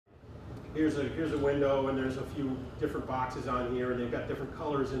here's a window, and there's a few different boxes on here, and they've got different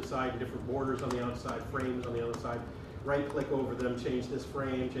colors inside and different borders on the outside, frames on the other side. Right-click over them, change this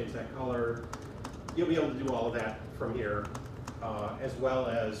frame, change that color. You'll be able to do all of that from here, as well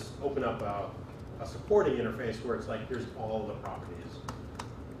as open up a supporting interface where it's like, here's all the properties.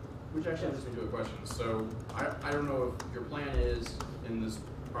 Which actually leads me to a question. So I don't know if your plan is in this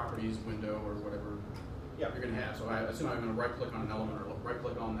properties window or whatever you're going to have. So I assume I'm going to right-click on an element or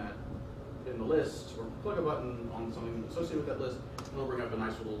right-click on that in the list, or click a button on something associated with that list, and it'll bring up a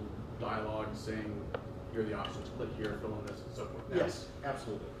nice little dialogue saying, here are the options, click here, fill in this, and so forth. Now, Yes,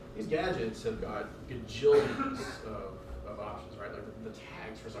 absolutely. these gadgets have got gajillions of options, right? Like the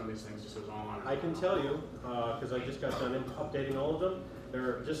tags for some of these things just goes on. I can tell you, because I just got done updating all of them,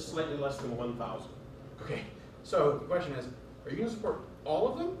 they're just slightly less than 1,000. Okay, so the question is, are you going to support all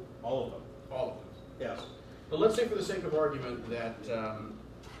of them? All of them. All of them. Yes. But let's say for the sake of argument that,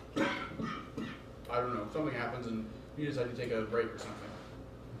 I don't know, something happens and you decide to take a break or something.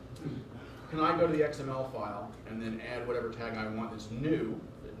 Can I go to the XML file and then add whatever tag I want that's new,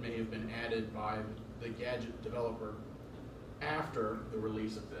 that may have been added by the gadget developer after the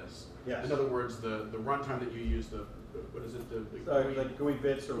release of this? Yes. In other words, the runtime that you use, what is it? The GUI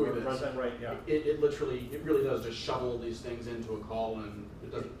bits or runtime, right? Yeah. It really does just shovel these things into a call, and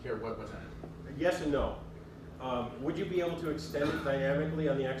it doesn't care what's in it. Yes and no. Would you be able to extend it dynamically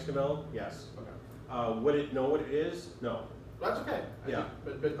on the XML? Yes. Okay. Would it know what it is? No. That's okay. Yeah.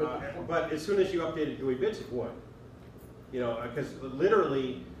 But as soon as you updated GUI bits, it would. You know, because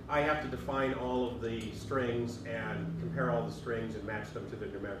literally, I have to define all of the strings and compare all the strings and match them to the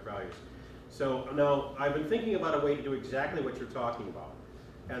numeric values. So now, I've been thinking about a way to do exactly what you're talking about.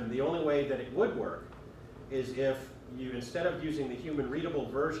 And the only way that it would work is if you, instead of using the human readable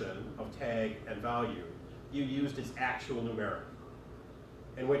version of tag and value, you used its actual numeric.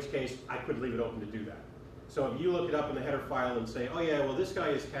 In which case, I could leave it open to do that. So if you look it up in the header file and say, oh yeah, well this guy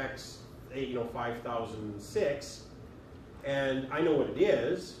is hex 5006, and I know what it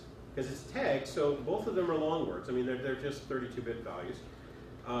is, because it's tagged, so both of them are long words. I mean, they're just 32-bit values.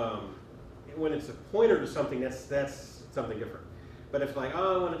 When it's a pointer to something, that's something different. But if like,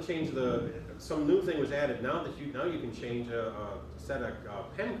 oh, I want to change some new thing was added, now you can change set a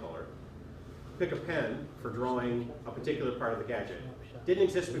pen color, pick a pen for drawing a particular part of the gadget. Didn't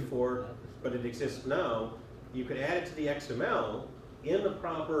exist before, but it exists now. You could add it to the XML in the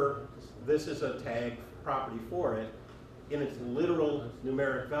proper, this is a tag property for it, in its literal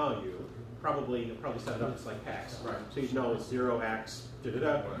numeric value. Probably set it up as like hex. Right. So you know it's 0x,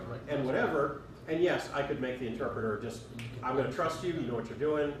 and whatever. And yes, I could make the interpreter just, I'm going to trust you, you know what you're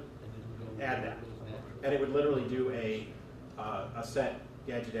doing, add that. And it would literally do a set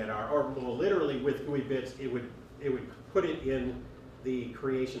gadget add R, or literally with GUI bits, it would put it in the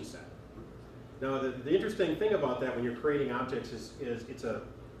creation set. Now the interesting thing about that when you're creating objects is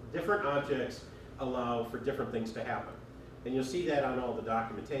different objects allow for different things to happen. And you'll see that on all the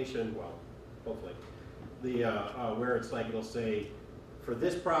documentation, well, hopefully, where it's like it'll say, for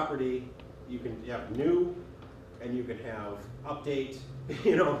this property, you can have new, and you can have update,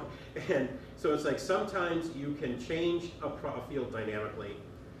 you know, and so it's like sometimes you can change a field dynamically,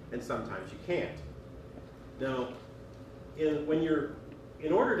 and sometimes you can't. Now,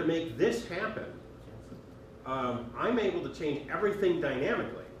 in order to make this happen, I'm able to change everything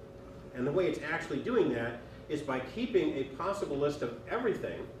dynamically, and the way it's actually doing that is by keeping a possible list of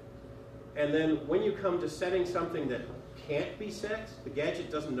everything, and then when you come to setting something that can't be set, the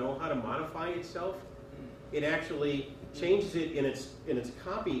gadget doesn't know how to modify itself, it actually changes it in its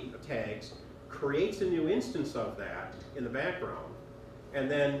copy tags, creates a new instance of that in the background, and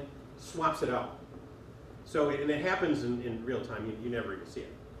then swaps it out. So, and it happens in real time, you never even see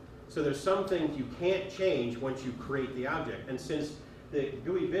it. So there's some things you can't change once you create the object, and since the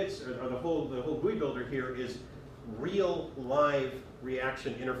GUI bits, or the whole GUI builder here is real live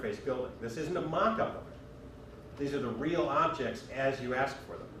reaction interface building. This isn't a mock-up of it. These are the real objects as you ask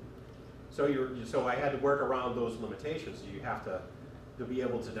for them. So I had to work around those limitations. You have to be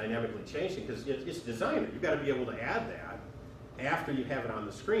able to dynamically change it, because it's designer. You've got to be able to add that after you have it on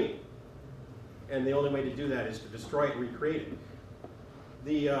the screen. And the only way to do that is to destroy it and recreate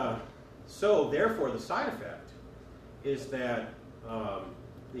it. So therefore, the side effect is that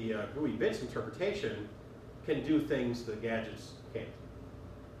the GUI bits interpretation can do things the gadgets can't,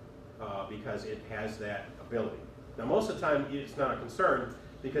 because it has that ability. Now, most of the time, it's not a concern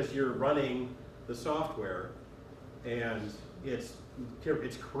because you're running the software and it's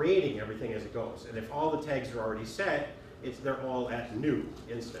creating everything as it goes. And if all the tags are already set, they're all at new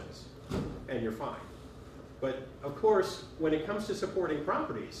instance, and you're fine. But of course, when it comes to supporting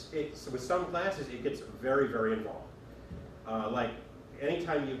properties, with some classes it gets very, very involved. Like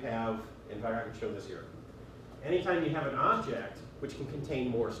anytime you have, in fact I can show this here, anytime you have an object which can contain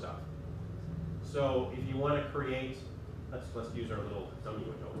more stuff. So if you want to create, let's use our little dummy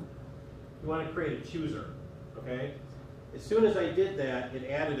window. You want to create a chooser, okay? As soon as I did that, it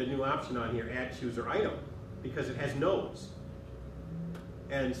added a new option on here, add chooser item, because it has nodes.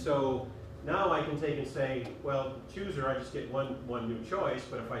 And so now I can take and say, well, chooser, I just get one new choice,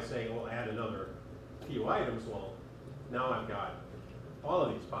 but if I say, well, add another few items, well, now I've got all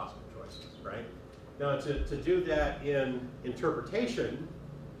of these possible choices, right? Now to do that in interpretation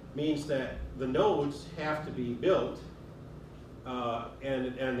means that the nodes have to be built,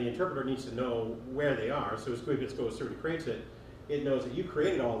 and the interpreter needs to know where they are. So as Krueger goes through and creates it, it knows that you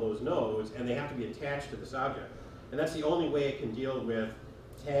created all those nodes, and they have to be attached to this object. And that's the only way it can deal with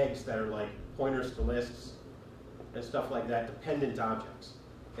tags that are like pointers to lists and stuff like that, dependent objects.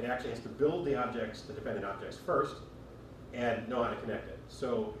 It actually has to build the objects, the dependent objects first, and know how to connect it.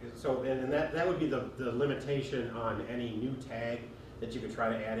 So that would be the limitation on any new tag that you could try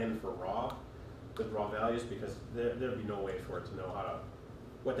to add in for raw, with raw values, because there'd be no way for it to know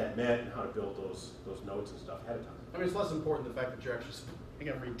what that meant and how to build those nodes and stuff ahead of time. I mean, it's less important the fact that you're actually supporting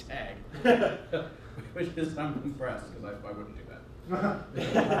every tag, which is, I'm impressed, because I wouldn't do that.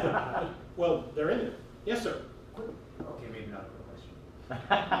 Well, they're in there. Yes, sir. Okay, maybe not a quick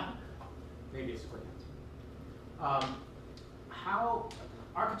question. Maybe it's a quick answer. How,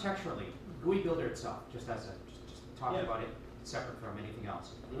 architecturally, GUI Builder itself, just talking about it separate from anything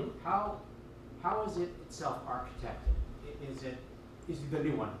else, how is it itself architected? Is the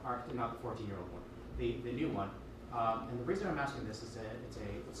new one, not the 14-year-old one, the new one? And the reason I'm asking this is it's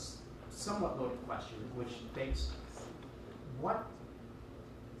a somewhat loaded question, which begs, what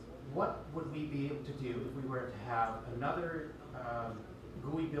would we be able to do if we were to have another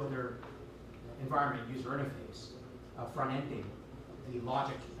GUI Builder environment user interface, front-ending the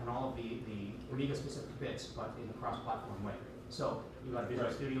logic and all of the Amiga-specific bits, but in a cross-platform way? So you've got a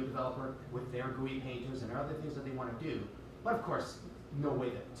Visual Studio developer with their GUI pages and other things that they want to do, but of course, no way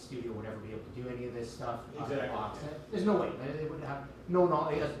that Studio would ever be able to do any of this stuff out of the box. There's no way. They would have no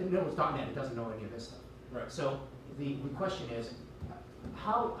knowledge. It knows .NET. It doesn't know any of this stuff. Right. So the question is,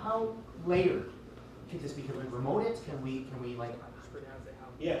 how layered can this be? Can we remote it? Can we like?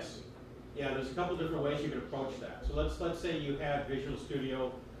 Yes. Yeah. There's a couple different ways you could approach that. So let's say you had Visual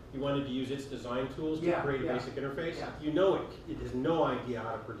Studio. You wanted to use its design tools to create a basic interface. Yeah. You know it has no idea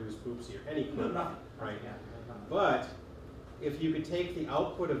how to produce boopsie or any code. Nothing. Right. Yeah. But if you could take the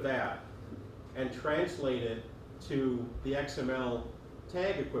output of that and translate it to the XML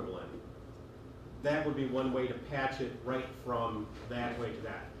tag equivalent, that would be one way to patch it right from that way to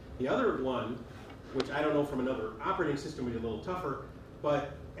that. The other one, which I don't know from another operating system, would be a little tougher,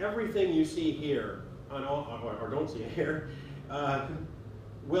 but everything you see here, or don't see here,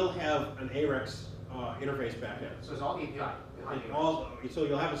 will have an AREX interface backend. So it's all API. So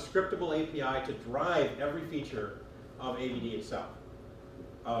you'll have a scriptable API to drive every feature of AVD itself.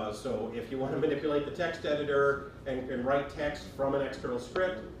 So if you want to manipulate the text editor and write text from an external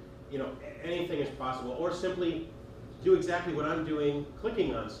script, anything is possible. Or simply do exactly what I'm doing,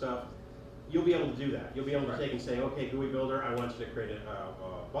 clicking on stuff. You'll be able to do that. You'll be able to take and say, okay, GUI Builder, I want you to create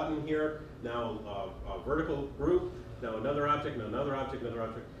a button here, now a vertical group, now another object, now another object, another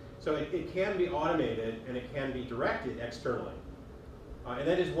object. So it can be automated and it can be directed externally. And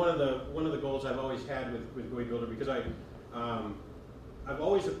that is one of the goals I've always had with GUI Builder, because I've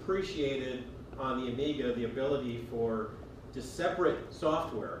always appreciated on the Amiga the ability for just separate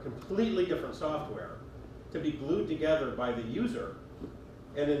software, completely different software, to be glued together by the user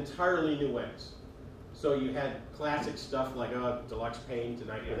in entirely new ways. So you had classic stuff like Deluxe Paint, and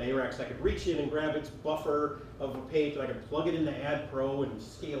with AREX I could reach in and grab its buffer of a page, and I could plug it into AdPro and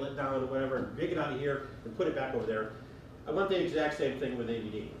scale it down or whatever, and dig it out of here and put it back over there. I want the exact same thing with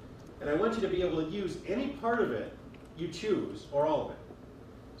AVD. And I want you to be able to use any part of it you choose, or all of it.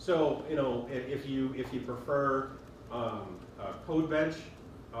 So, if you prefer a code bench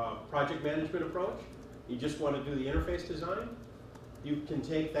project management approach, you just want to do the interface design, you can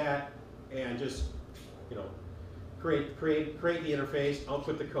take that and just create the interface,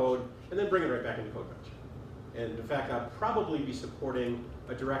 output the code, and then bring it right back into code bench. And in fact, I'll probably be supporting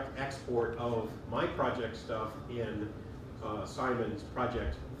a direct export of my project stuff in Simon's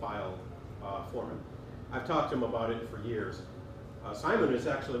project file format. I've talked to him about it for years. Simon is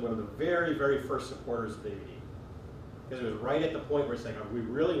actually one of the very, very first supporters of AVD. Because it was right at the point where it's like, we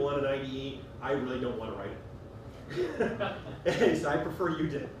really want an IDE, I really don't want to write it. And he said, I prefer you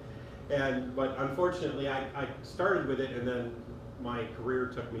did. But unfortunately, I started with it, and then my career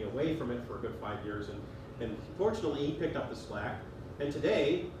took me away from it for a good 5 years, and fortunately, he picked up the slack. And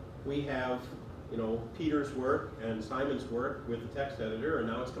today, we have, you know, Peter's work and Simon's work with the text editor, and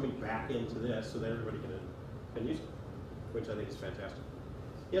now it's coming back into this so that everybody can use it, which I think is fantastic.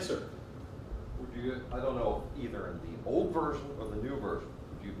 Yes, sir? Would you, I don't know, either in the old version or the new version,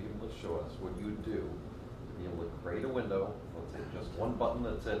 would you be able to show us what you do to be able to create a window, let's say just one button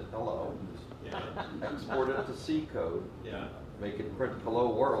that said hello, Yeah. export it to C code, Yeah. make it print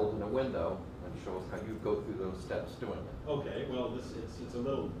hello world in a window, and show us how you go through those steps doing it. Okay, well, it's a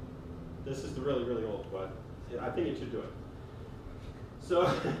little, this is the really, really old, but I think it should do it. So,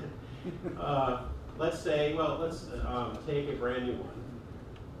 let's say, well, let's take a brand new one.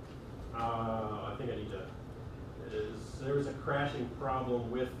 I think I need to, there was a crashing problem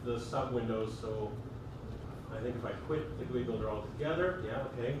with the sub windows, so I think if I quit the GUI builder altogether, yeah,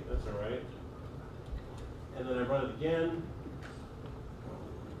 okay, that's all right. And then I run it again.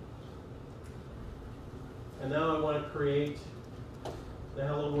 And now I want to create the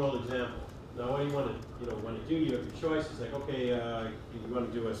hello world example. Now, what do you want to do? You have your choice. It's like, okay, you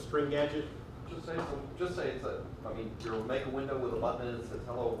want to do a string gadget? Just say it's a, I mean, you'll make a window with a button in it that says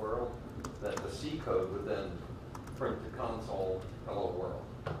hello world, that the C code would then print the console hello world.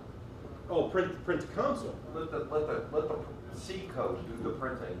 Oh, print the console. Let the C code do the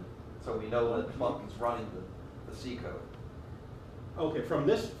printing, so we know that the button's running the C code. Okay, from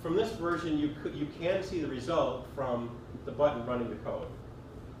this version, you can see the result from the button running the code.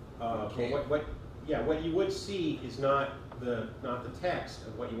 What you would see is not the text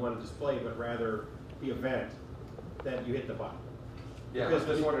of what you want to display, but rather the event that you hit the button. Yeah, I was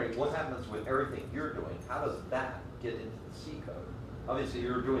just wondering what happens with everything you're doing. How does that get into the C code? Obviously,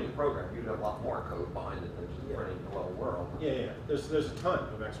 you're doing a program. You'd have a lot more code behind it than just printing hello world. Yeah. There's a ton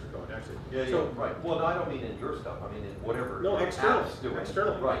of extra code actually. Yeah, right. Well, no, I don't mean in your stuff. I mean in whatever. No, external. App's doing.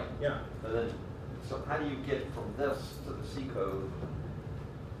 External. Right. Yeah. And then, so how do you get from this to the C code?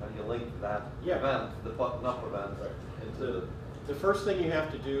 How do you link that event, the button up event, into the first thing you have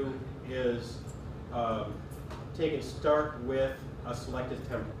to do is take and start with a selected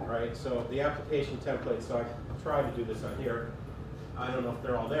template, right? So the application template, so I tried to do this on here. I don't know if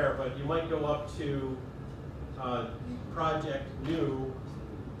they're all there, but you might go up to project new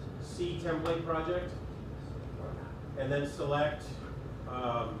C template project, and then select,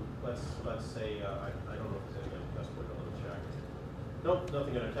 let's say, I don't know if there's anything on the test window, let me check. Nope,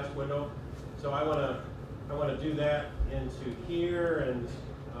 nothing in a test window. So I want to do that into here, and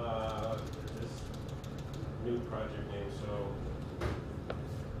this new project name. So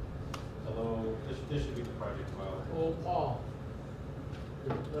hello, this should be the project file. Oh, Paul.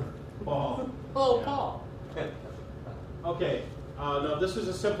 Paul. Oh, Yeah. Paul. Okay. No, this is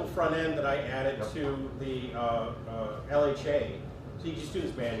a simple front end that I added to the LHA. So you just do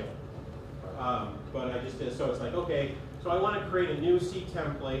this manually. But I just did, so it's like, okay, so I want to create a new C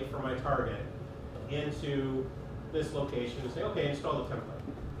template for my target into this location and say, okay, install the template.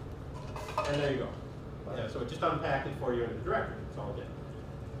 And there you go. Yeah, so it just unpacked it for you in the directory. That's all it did.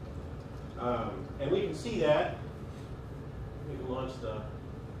 And we can see that. We can launch the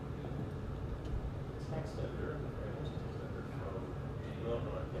text editor.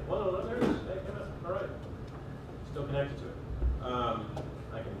 Well, there it is. All right. Still connected to it. I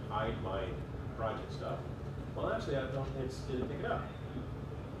can hide my project stuff. Well, actually, I don't think it didn't pick it up.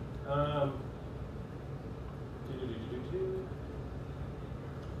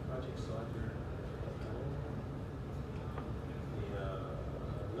 Project selector.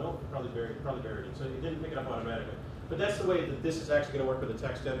 No, probably buried it. So it didn't pick it up automatically. But that's the way that this is actually going to work with the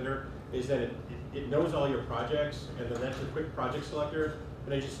text editor, is that it knows all your projects, and then that's your quick project selector.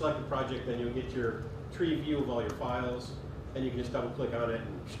 And as you select the project, then you'll get your tree view of all your files, and you can just double click on it,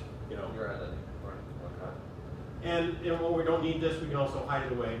 and You're at it. Right. Okay. And when we don't need this, we can also hide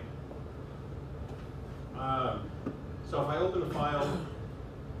it away. So if I open the file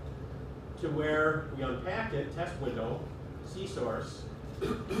to where we unpacked it, test window, C source.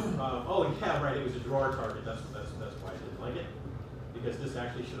 Oh yeah, right. It was a drawer target. That's why I didn't like it, because this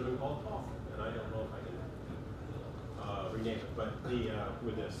actually should have been called Paul, and I don't know if I can rename it. But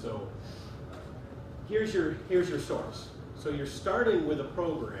with this, so here's your source. So you're starting with a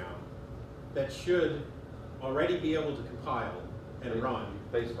program that should already be able to compile and run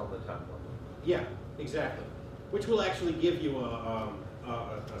based on the template. Yeah, exactly. Which will actually give you a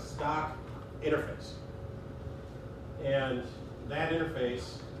stock interface. And that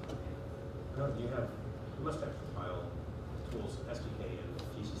interface, you must have compile tools, SDK and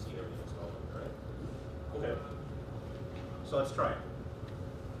TCC and everything installed, right? Okay. So let's try it.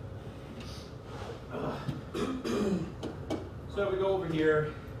 So if we go over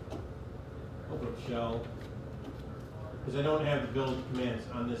here, open up shell, because I don't have the build commands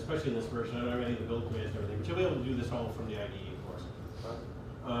on this, especially in this version. I don't have any of the build commands and everything, but you'll be able to do this all from the IDE, of course.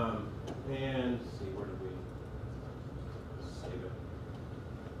 And let's see, where did we save it?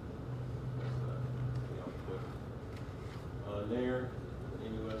 On there,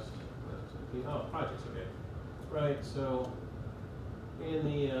 Amiwest. Oh, projects, okay. Right, so in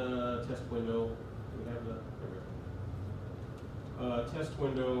the test window, we have the test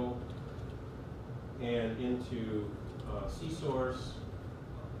window and into C-source.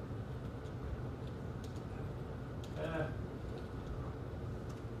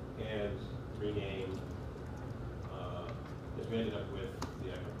 And rename, because we ended up with the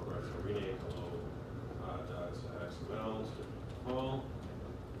actual program, so rename hello.xml to Paul,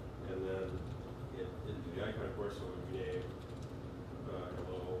 and then it didn't do the icon, of course, so we rename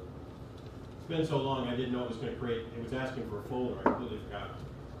hello. It's been so long, I didn't know it was going to create, it was asking for a folder, I completely forgot.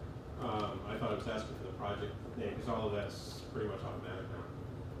 I thought it was asking for the project name, because all of that's pretty much automatic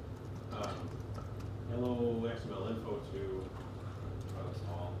now. Hello XML info to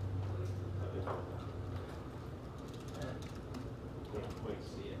all. Can't quite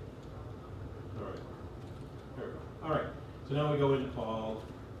see it. All right. There we go. All right. So now we go into Paul.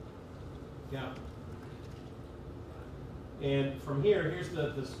 Yeah. And from here, here's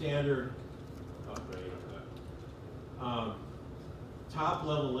the standard. Oh, top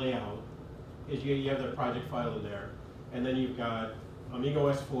level layout is you have the project file in there, and then you've got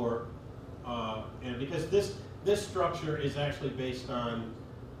Amigo S4, and because this structure is actually based on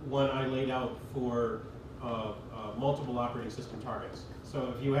one I laid out for multiple operating system targets.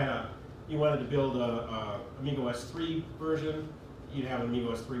 So if you wanted to build a Amigo S3 version, you'd have an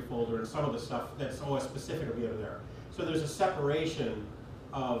Amigo S3 folder, and some of the stuff that's OS specific will be over there. So there's a separation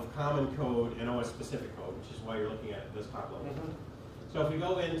of common code and OS specific code, which is why you're looking at this top level. Mm-hmm. So if we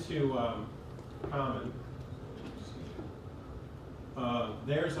go into common,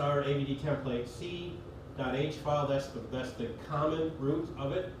 there's our AVD template, c.h file, that's the common root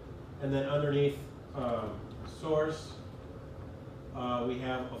of it. And then underneath source, we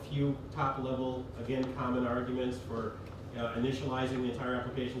have a few top level, again, common arguments for initializing the entire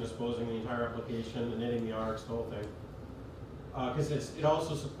application, disposing the entire application, initting the args, the whole thing. Because it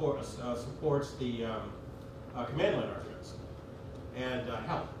also supports the command line arguments and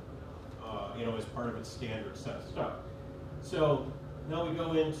help, as part of its standard set of stuff. So now we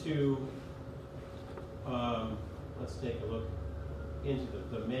go into, let's take a look into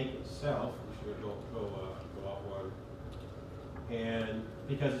the make itself. We should go out one. And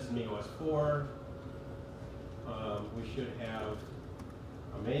because it's Amigo S4, we should have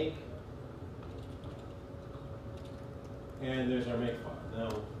a make. And there's our make file. Now,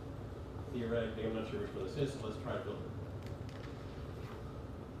 theoretically, I'm not sure which one this is, so let's try to build it.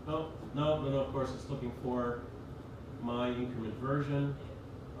 No, of course it's looking for my increment version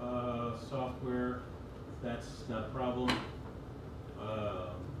software. That's not a problem.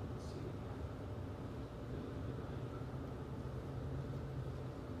 Let's see.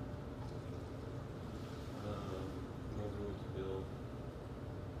 To build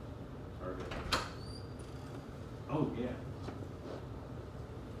target. Oh yeah.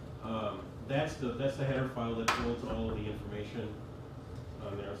 That's the header file that builds all of the information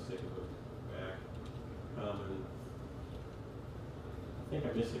on there. Let's take a look back. Common. I think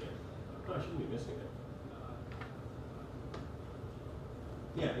I'm missing it. No, I shouldn't be missing it.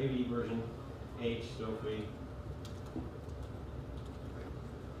 Yeah, AVD version H, so if we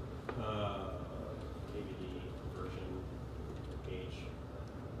AVD version H.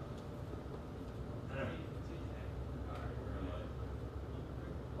 Alright, where am I?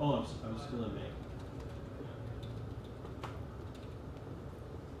 Oh, I'm still in May.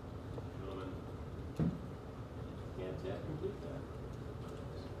 Can't complete that.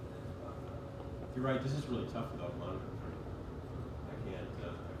 You're right, this is really tough without monitoring. I can't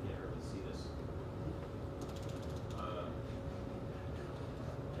really see this.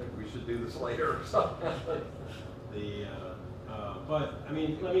 Maybe we should do this later or something. But I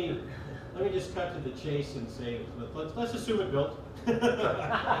mean, let me just cut to the chase and say, let's assume it built.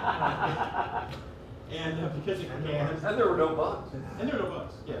 And because it can. And there were no bugs. And there were no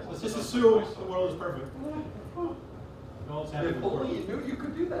bugs. Yes. Let's just assume the world is perfect. If only you knew you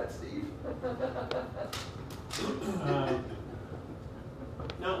could do that, Steve.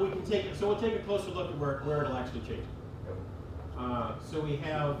 Now we can take it. So we'll take a closer look at where it'll actually change. So we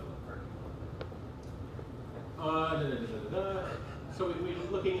have. So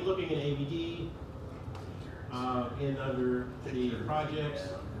we're looking at AVD in under the projects,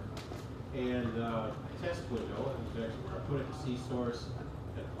 and test window, which is actually where I put it, the C source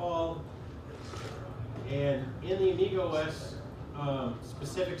and Paul. And in the Amiwest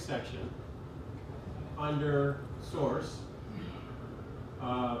specific section, under source,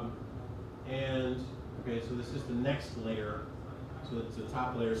 okay, so this is the next layer. So it's the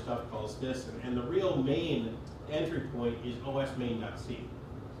top layer stuff calls this, and the real main entry point is osmain.c,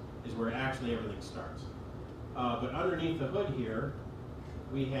 is where actually everything starts. But underneath the hood here,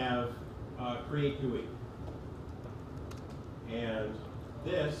 we have create GUI. And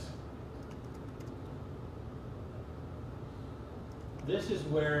this is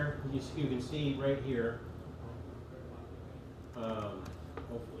where you can see right here,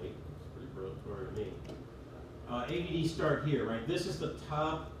 hopefully, it's pretty blurry to me. AVD start here, right? This is the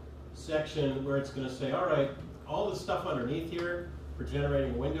top section where it's going to say, all right, all the stuff underneath here for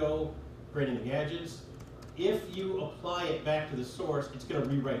generating a window, creating the gadgets, if you apply it back to the source, it's going to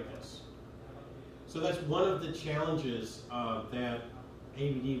rewrite this. So that's one of the challenges that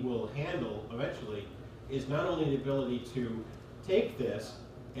AVD will handle eventually, is not only the ability to take this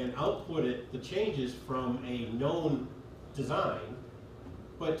and output it, the changes from a known design,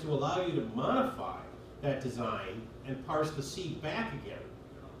 but to allow you to modify that design and parse the C back again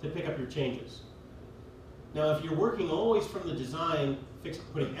to pick up your changes. Now, if you're working always from the design,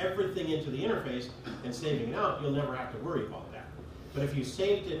 putting everything into the interface and saving it out, you'll never have to worry about that. But if you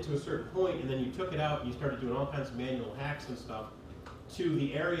saved it to a certain point and then you took it out and you started doing all kinds of manual hacks and stuff to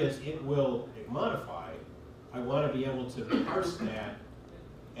the areas it will modify, I want to be able to parse that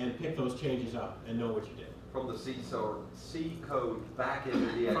and pick those changes up and know what you did. From the C code back into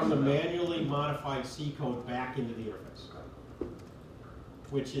the XML. From the manually modified C code back into the interface,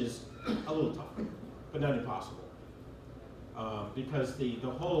 which is a little tough, but not impossible. Because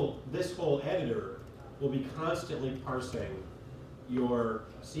this whole editor will be constantly parsing your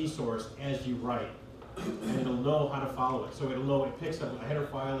C source as you write, and it'll know how to follow it. So it'll know, it picks up a header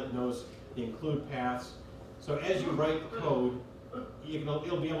file, it knows the include paths. So as you write the code,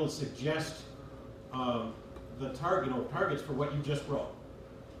 it'll be able to suggest the targets for what you just wrote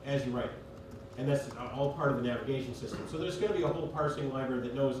as you write it. And that's all part of the navigation system. So there's going to be a whole parsing library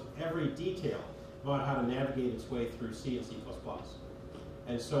that knows every detail about how to navigate its way through C and C++.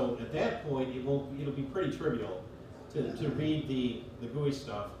 And so at that point, it'll be pretty trivial to read the GUI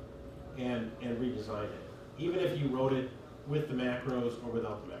stuff and redesign it, even if you wrote it with the macros or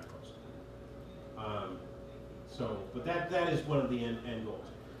without the macros. But that is one of the end goals.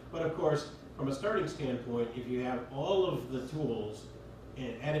 But of course, from a starting standpoint, if you have all of the tools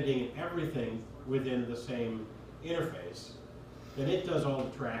and editing and everything within the same interface, then it does all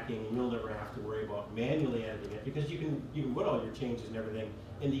the tracking, and you'll never have to worry about manually editing it, because you can put all your changes and everything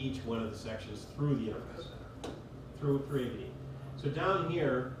into each one of the sections through the interface, through AVD. So down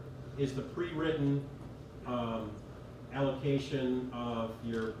here is the pre-written allocation of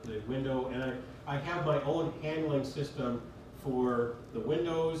the window, and I have my own handling system for the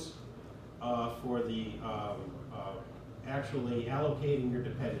windows, for the actually allocating your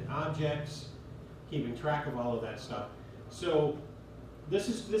dependent objects, keeping track of all of that stuff. So this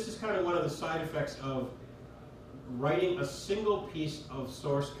is kind of one of the side effects of writing a single piece of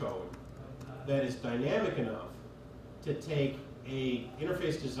source code that is dynamic enough to take a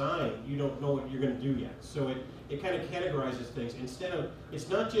interface design you don't know what you're going to do yet. So it kind of categorizes things. Instead of, it's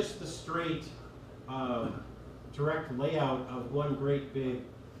not just the straight direct layout of one great big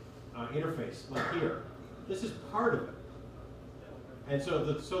interface like here. This is part of it. And so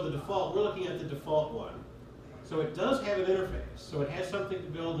the default, we're looking at the default one. So it does have an interface. So it has something to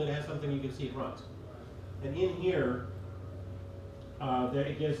build, and it has something you can see it runs. And in here,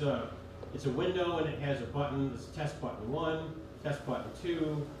 it's a window, and it has a button. It's test button 1, test button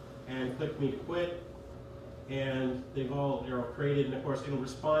 2, and click me to quit. And they're all created, and of course it'll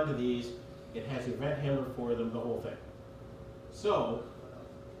respond to these. It has an event handler for them, the whole thing. So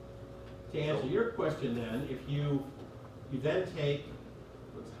to answer your question, then, if you then take,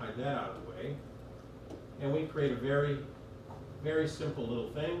 let's hide that out of the way, and we create a very, very simple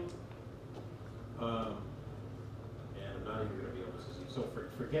little thing. And I'm not even going to be able to see. So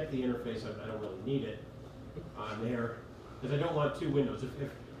forget the interface. I don't really need it on there, because I don't want two windows.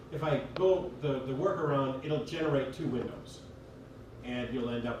 If I go the workaround, it'll generate two windows, and you'll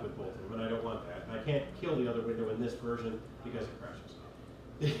end up with both of them, and I don't want that. And I can't kill the other window in this version because it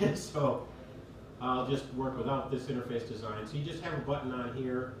crashes. So I'll just work without this interface design. So you just have a button on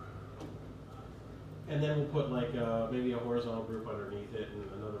here, and then we'll put like maybe a horizontal group underneath it,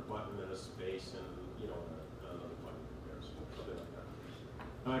 and another button and a space, and another button there, something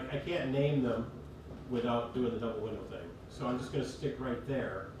like that. I can't name them without doing the double window thing. So I'm just going to stick right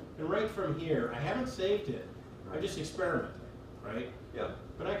there. And right from here, I haven't saved it. I just experimented, right? Yeah.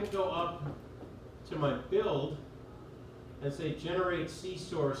 But I can go up to my build and say generate C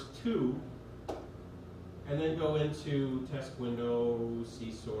source 2, and then go into test window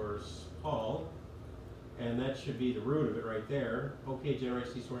C source Paul, and that should be the root of it right there. Okay,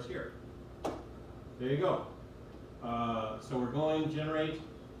 generate C source here. There you go. So we're going generate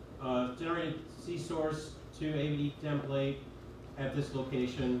C source to AVD template at this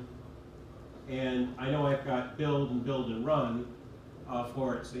location, and I know I've got build and run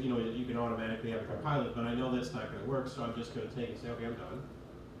for it, so you know you can automatically have a compile it, but I know that's not going to work, so I'm just going to take and say, okay, I'm done,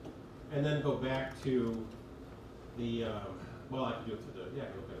 and then go back to the well, I can do it through the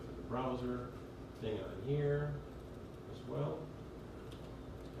through the browser thing on here as well.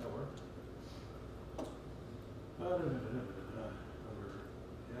 That'll work.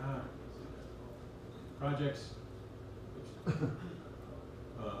 Projects.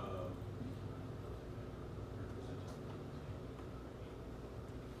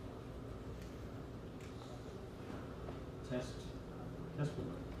 Test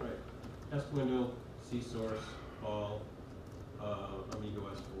window, right? Test window, C source, all,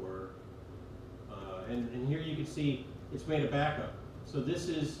 Amiwest for, and here you can see it's made a backup. So this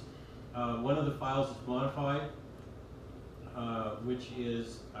is one of the files that's modified, which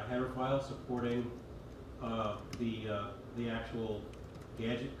is a header file supporting the actual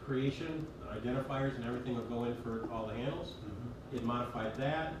gadget creation, identifiers and everything will go in for all the handles. Mm-hmm. It modified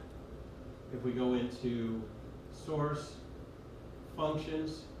that. If we go into source,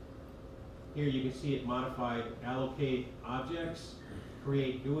 functions, here you can see it modified allocate objects,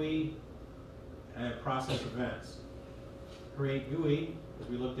 create GUI, and process events. Create GUI, as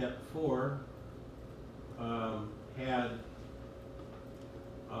we looked at before, had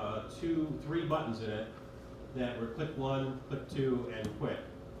 3 buttons in it that were click 1, click 2, and quit,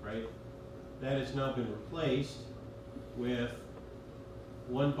 right? That has now been replaced with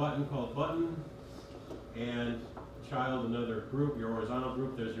one button called button, and child, another group, your horizontal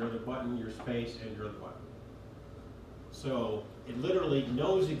group, there's your other button, your space, and your other button. So it literally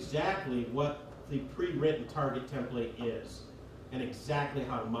knows exactly what the pre-written target template is and exactly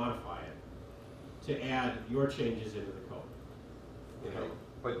how to modify it to add your changes into the code. You know?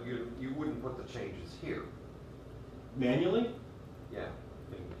 But you wouldn't put the changes here. Manually? Yeah.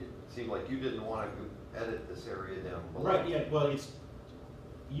 It seemed like you didn't want to edit this area down below. Right, yeah, well, it's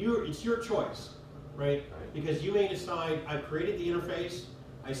your choice, right? Because you may decide, I've created the interface,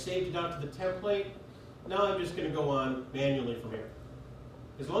 I saved it out to the template, now I'm just going to go on manually from here.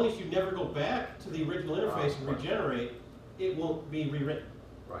 As long as you never go back to the original interface and regenerate, it won't be rewritten.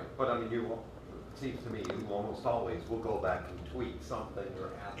 Right, but I mean, it seems to me you almost always will go back and tweak something or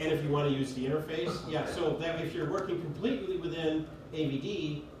add something. And if you want to use the interface, yeah, so that if you're working completely within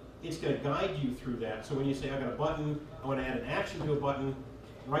AVD, it's going to guide you through that. So when you say, I've got a button, I want to add an action to a button,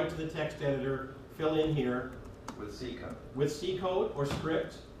 write to the text editor, fill in here. With C code. With C code or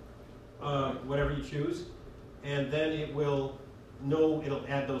script, whatever you choose. And then it will know, it'll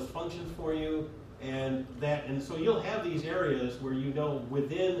add those functions for you. And so you'll have these areas where you know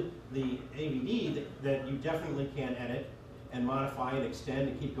within the AVD that you definitely can edit and modify and extend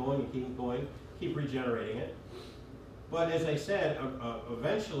and keep going and keep going, keep regenerating it. But as I said,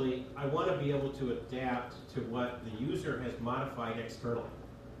 eventually I want to be able to adapt to what the user has modified externally.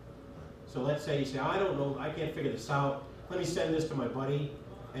 So let's say you say, I don't know, I can't figure this out. Let me send this to my buddy.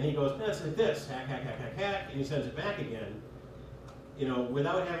 And he goes, that's like this, hack, hack, hack, hack, hack, and he sends it back again. You know,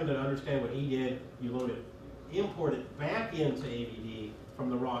 without having to understand what he did, you load it, import it back into AVD from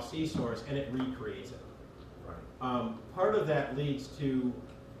the raw C source, and it recreates it. Right. Part of that leads to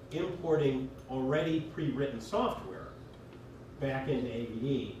importing already pre-written software back into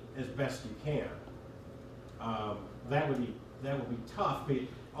AVD as best you can. That would be tough. But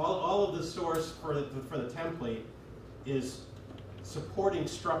all of the source for the template is supporting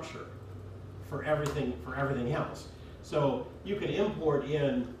structure for everything else. So you can import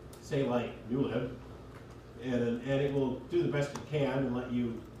in, say, like newlib, and it will do the best it can and let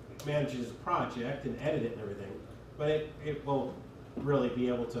you manage it as a project and edit it and everything. But it won't really be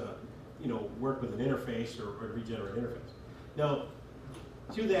able to, you know, work with an interface or regenerate interface. Now,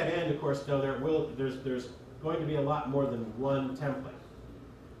 to that end, of course, now there's going to be a lot more than one template.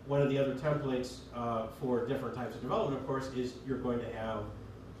 One of the other templates for different types of development, of course, is you're going to have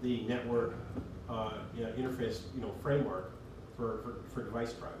the network interface, framework for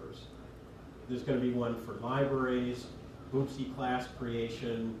device drivers. There's going to be one for libraries, Boopsy class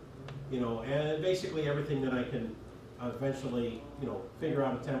creation, and basically everything that I can eventually, figure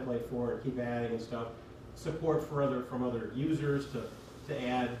out a template for and keep adding and stuff. Support for from other users to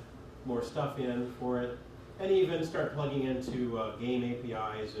add more stuff in for it, and even start plugging into game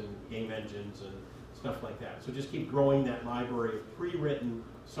APIs and game engines and stuff like that. So just keep growing that library of pre-written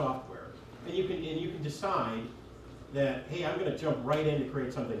software. And you can decide that, hey, I'm going to jump right in to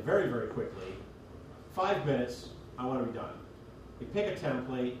create something very, very quickly. 5 minutes, I want to be done. You pick a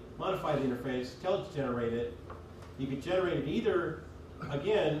template, modify the interface, tell it to generate it. You can generate it either,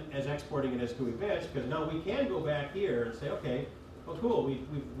 again, as exporting it as GUI bits, because now we can go back here and say, okay, well, cool,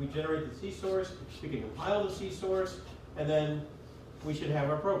 we generated the C source, we can compile the C source, and then we should have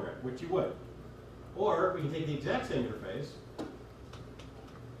our program, which you would. Or we can take the exact same interface,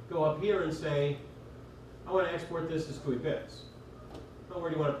 go up here and say, I want to export this as GUI bits. Well, where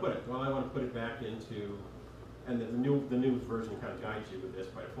do you want to put it? Well, I want to put it back into, and the new version kind of guides you with this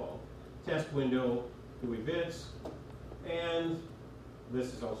by default. Test window, GUI bits, and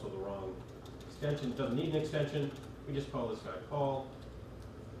this is also the wrong extension. It doesn't need an extension. We just call this guy call.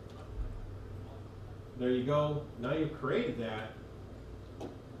 There you go. Now you've created that.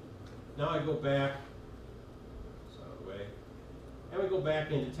 Now I go back, it's out of the way, and we go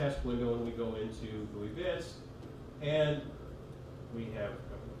back into test window and we go into GUI bits, and we have a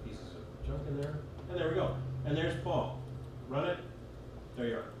couple of pieces of junk in there, and there we go. And there's Paul. Run it. There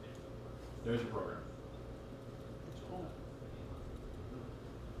you are. There's your program.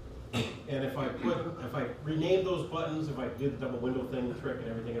 And if I rename those buttons, if I did the double window thing, the trick and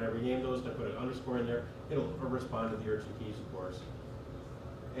everything, and I rename those and I put an underscore in there, it'll respond to the urgent keys, of course.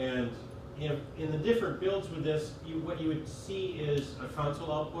 And in the different builds with this, what you would see is a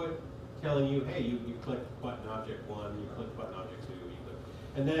console output telling you, hey, you clicked button object 1, you clicked button object 2,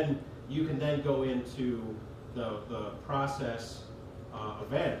 and then you can then go into the process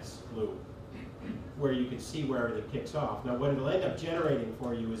events loop, where you can see where everything kicks off. Now, what it'll end up generating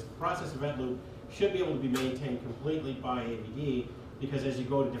for you is the process event loop should be able to be maintained completely by AVD, because as you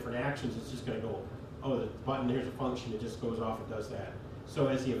go to different actions, it's just going to go, oh, the button, here's a function, it just goes off and does that. So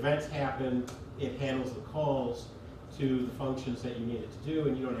as the events happen, it handles the calls to the functions that you need it to do,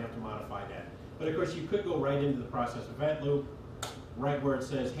 and you don't have to modify that. But of course, you could go right into the process event loop, right where it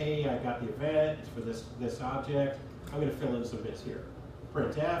says, hey, I got the event, it's for this object, I'm going to fill in some bits here.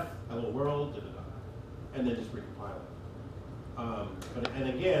 Printf, hello world, and then just recompile it. And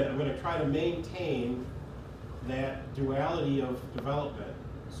again, I'm going to try to maintain that duality of development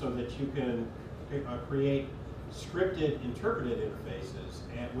so that you can create scripted, interpreted interfaces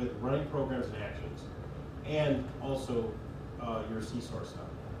with running programs and actions, and also your C source stuff.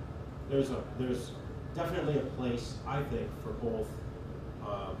 There's definitely a place, I think, for both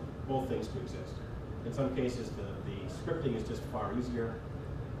things to exist. In some cases, the scripting is just far easier,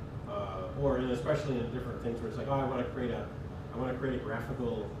 or especially in different things where it's like, oh, I want to create a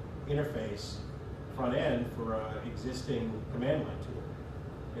graphical interface front end for an existing command line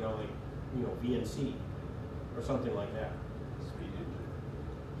tool, like VNC or something like that. Speed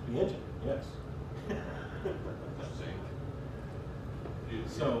engine, yes.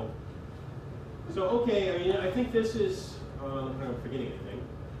 So okay. I think this is. I'm not forgetting anything.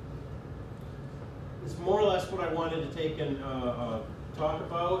 It's more or less what I wanted to take and talk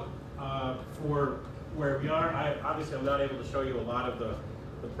about for where we are. Obviously, I'm not able to show you a lot of the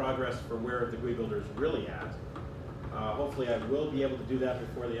progress for where the GUI builder is really at. Hopefully, I will be able to do that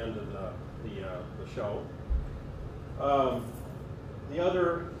before the end of the show. The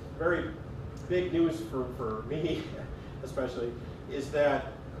other very big news for me, especially, is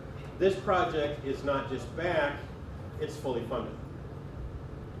that this project is not just back, it's fully funded.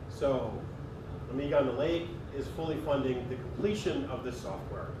 So, Amiga on the Lake is fully funding the completion of this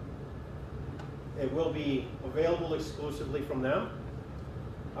software. It will be available exclusively from them.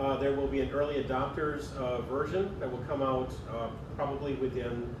 There will be an early adopters version that will come out probably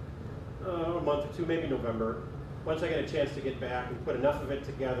within a month or two, maybe November, once I get a chance to get back and put enough of it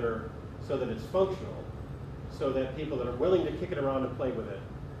together so that it's functional, so that people that are willing to kick it around and play with it,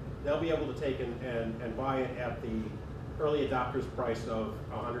 they'll be able to take and buy it at the early adopters price of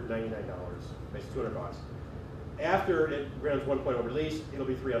 $199, basically $200. After it runs 1.0 release, it'll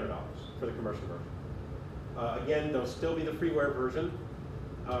be $300 for the commercial version. Again, there'll still be the freeware version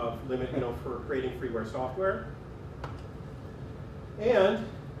for creating freeware software. And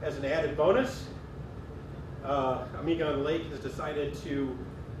as an added bonus, Amiga on the Lake has decided to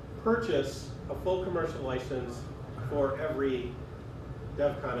purchase a full commercial license for every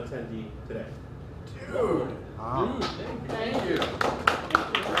DevCon attendee today. Dude, thank you.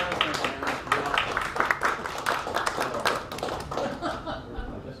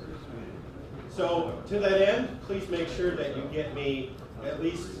 So to that end, please make sure that you get me at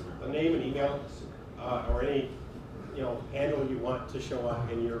least a name and email or any handle you want to show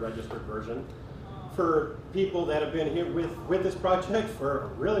up in your registered version. For people that have been here with this project for a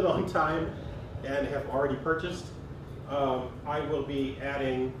really long time and have already purchased, I will be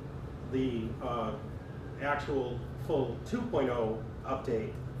adding the actual full 2.0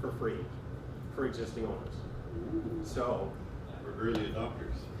 update for free for existing owners. So, for early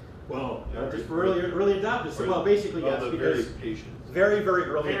adopters. Well, not just for early adopters. So, well, basically, yes, because very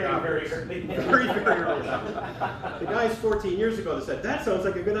early adopters. Very early adopters. The guys 14 years ago that said, that sounds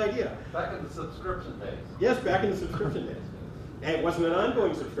like a good idea. Back in the subscription days. Yes, back in the subscription days. And it wasn't an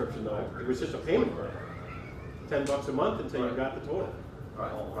ongoing subscription, though. It was just a payment plan. $10 a month until you got the total.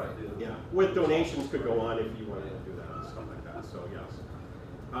 Right. Yeah, with donations could go on if you wanted to do that and stuff like that, so yes.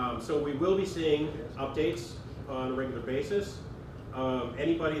 So we will be seeing updates on a regular basis.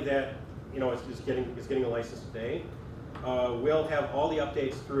 Anybody that is getting a license today will have all the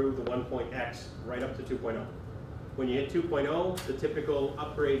updates through the 1.x right up to 2.0. When you hit 2.0, the typical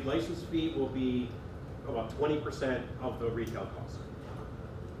upgrade license fee will be about 20% of the retail cost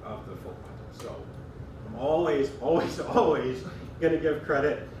of the full project. So I'm always going to give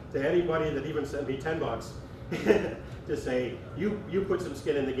credit to anybody that even sent me $10 to say, you put some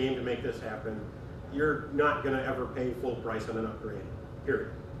skin in the game to make this happen. You're not going to ever pay full price on an upgrade,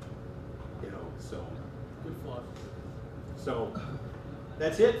 period. So. Good fluff. So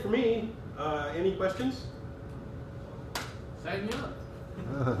that's it for me. Any questions? Sign me up.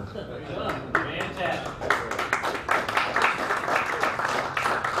 Fantastic.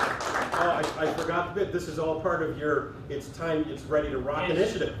 Oh, I forgot the bit. This is all part of your it's ready to rock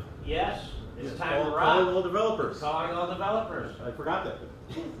initiative. Yes, it's time to Calling rock. all developers. Calling all developers. I forgot that.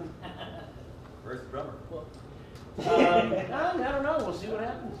 Where's the drummer? I don't know. We'll see what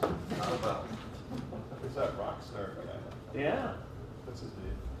happens. How about? Who's that rock star guy? Yeah. What's his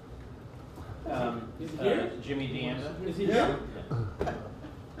name? Is he here? Jimmy Deanda. Is he here?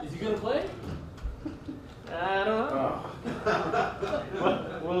 Is he gonna play? I don't know.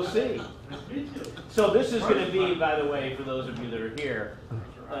 We'll see. So this is going to be, by the way, for those of you that are here,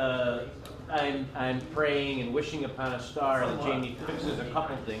 I'm praying and wishing upon a star that Jamie fixes a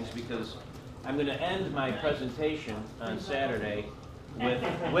couple things, because I'm going to end my presentation on Saturday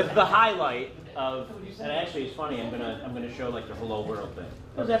with the highlight of, and actually it's funny, I'm going to show like the hello world thing,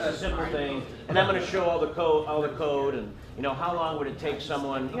 because that's a simple thing, and I'm going to show all the code, and how long would it take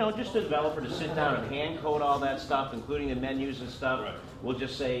someone, just a developer to sit down and hand code all that stuff, including the menus and stuff. Right. We'll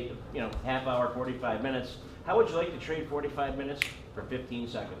just say, half hour, 45 minutes. How would you like to trade 45 minutes for 15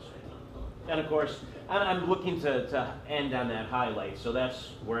 seconds? And of course, I'm looking to end on that highlight, so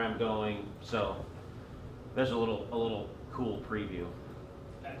that's where I'm going. So there's a little cool preview.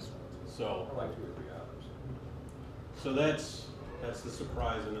 Excellent. So I like 2 or 3 hours. So that's the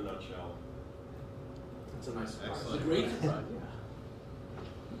surprise in a nutshell. It's a nice surprise. It's a great surprise.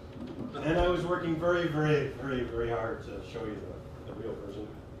 And I was working very, very, very, very hard to show you the real version.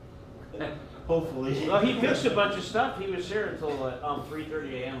 And hopefully. Well, he fixed a bunch of stuff. He was here until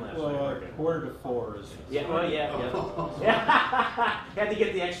 3:30 a.m. last night. Well, 3:45 is. Yeah. Well, yeah. Had to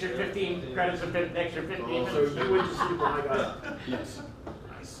get the extra 15 credits for extra 15 minutes. So you went to sleep when I got up. Yes.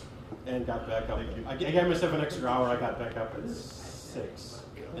 Nice. And got back up. I gave myself an extra hour. I got back up at 6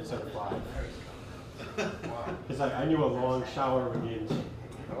 instead of 5. Because I knew a long shower would need.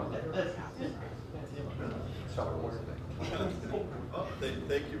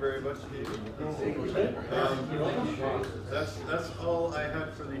 Thank you very much, Steve. That's all I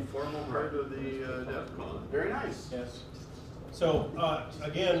had for the formal part of the DevCon. Very nice. Yes. So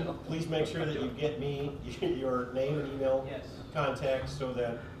again, please make sure that you get me your name and email contact so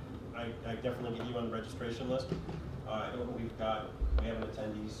that I definitely get you on the registration list. We have an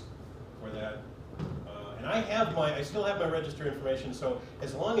attendees for that. And I still have my register information, so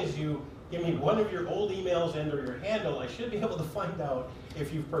as long as you give me one of your old emails and or your handle, I should be able to find out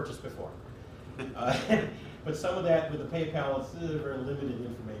if you've purchased before. But some of that with the PayPal, it's very limited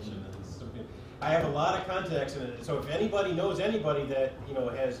information. And I have a lot of contacts in it, so if anybody knows anybody that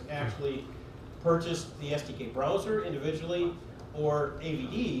has actually purchased the SDK browser individually or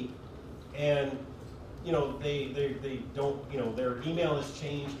AVD, and they don't, their email has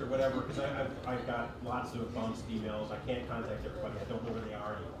changed or whatever, because I've got lots of bounced emails. I can't contact everybody. I don't know where they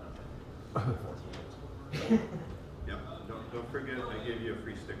are anymore. 14 years. Yep. Don't forget, I gave you a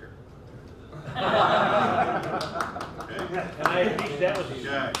free sticker. Okay. And that was a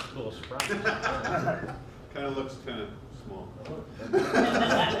little surprise. Kind of looks kind of small.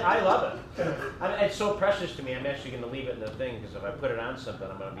 I love it. I mean, it's so precious to me. I'm actually going to leave it in the thing because if I put it on something,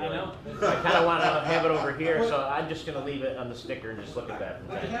 I'm going to be I kind of want to have it over here, so I'm just going to leave it on the sticker and just look at that.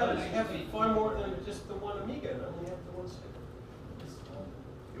 I have far more than just the one Amiga. I only have the one sticker.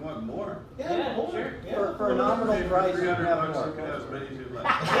 You want more? Yeah, more. sure. Yeah. For a nominal Pay price, you can $300 have you can more. have as many as you like.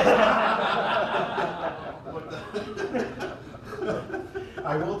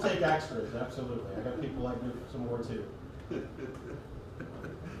 I will take extras, absolutely. I got people like me for some more too.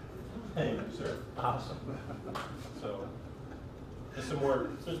 Thank you, sir. Awesome. So, there's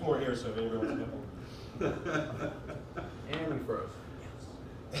more here, so if anyone wants to go. And we froze.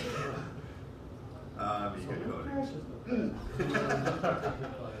 You can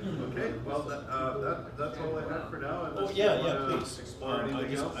Okay, well, that's all I have for now. Oh, Unless yeah, you yeah, wanna please. Explore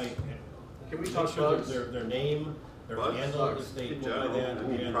anything else? Can we Make talk sure bugs? their name, their Bugs? handle, if they In go by general, that,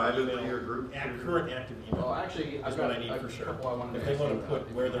 and privately your group? Current active email. Well, actually, That's I've what got I need a for sure. couple I wanted If to they ask want you to put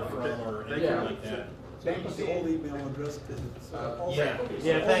about. where they're from or Thank anything you. like that. Thank you, Steve. email address, because it's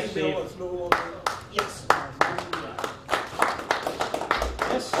Yeah, thanks, Steve. It's no longer. Yes.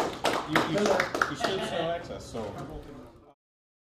 Yes, you should still access, so.